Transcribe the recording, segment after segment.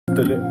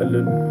the little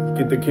and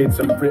give the kids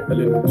some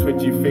brittling,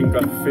 twitchy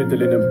finger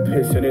fiddling and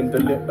pissing in the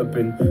litter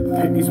bin.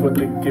 Pity's what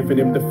they're giving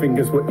him, the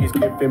finger's what he's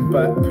giving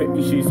back.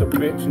 Pity she's a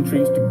bitch and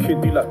treats the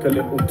kiddie like a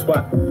little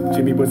twat.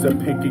 Jimmy was a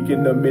piggy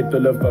in the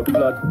middle of a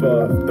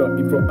bloodbath,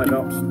 dirty rotten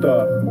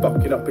upstart,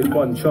 bucking up his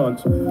one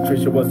chance.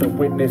 Trisha was a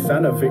witness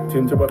and a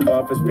victim to her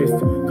father's fist.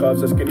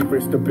 Carves a skinny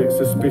wrist a bit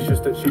suspicious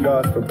that she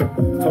asked for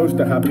it. Toast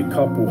a happy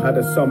couple, had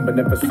a son but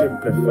never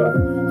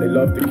simplified. They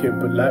loved the kid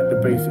but lacked the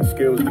basic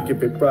skills to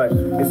give it right.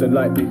 Isn't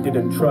like they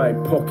didn't try,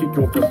 pocket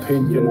your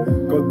opinion.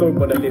 God don't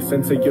wanna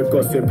listen to your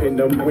gossiping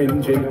and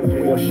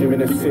whinging. Wash him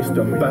in a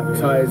system,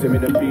 baptize him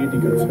in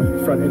obedience.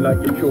 Fronting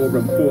like you're pure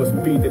and force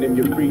feeding him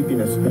your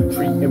greediness.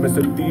 Treat him as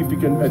a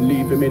deviant and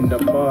leave him in the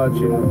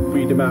margin.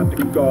 Weed him out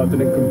the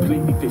garden and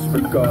completely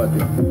disregard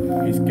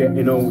him. He's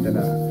getting older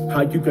now.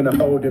 How you gonna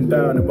hold him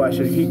down, and why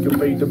should he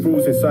obey the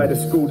rules inside a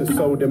school that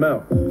sold him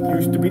out?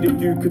 Used to be that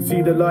you could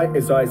see the light,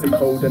 his eyes are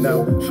colder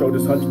now.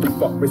 Shoulders hunched to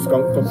fuck with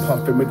skunk for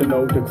puffing with an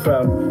older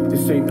crowd.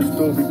 This ain't a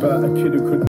story about a kid who couldn't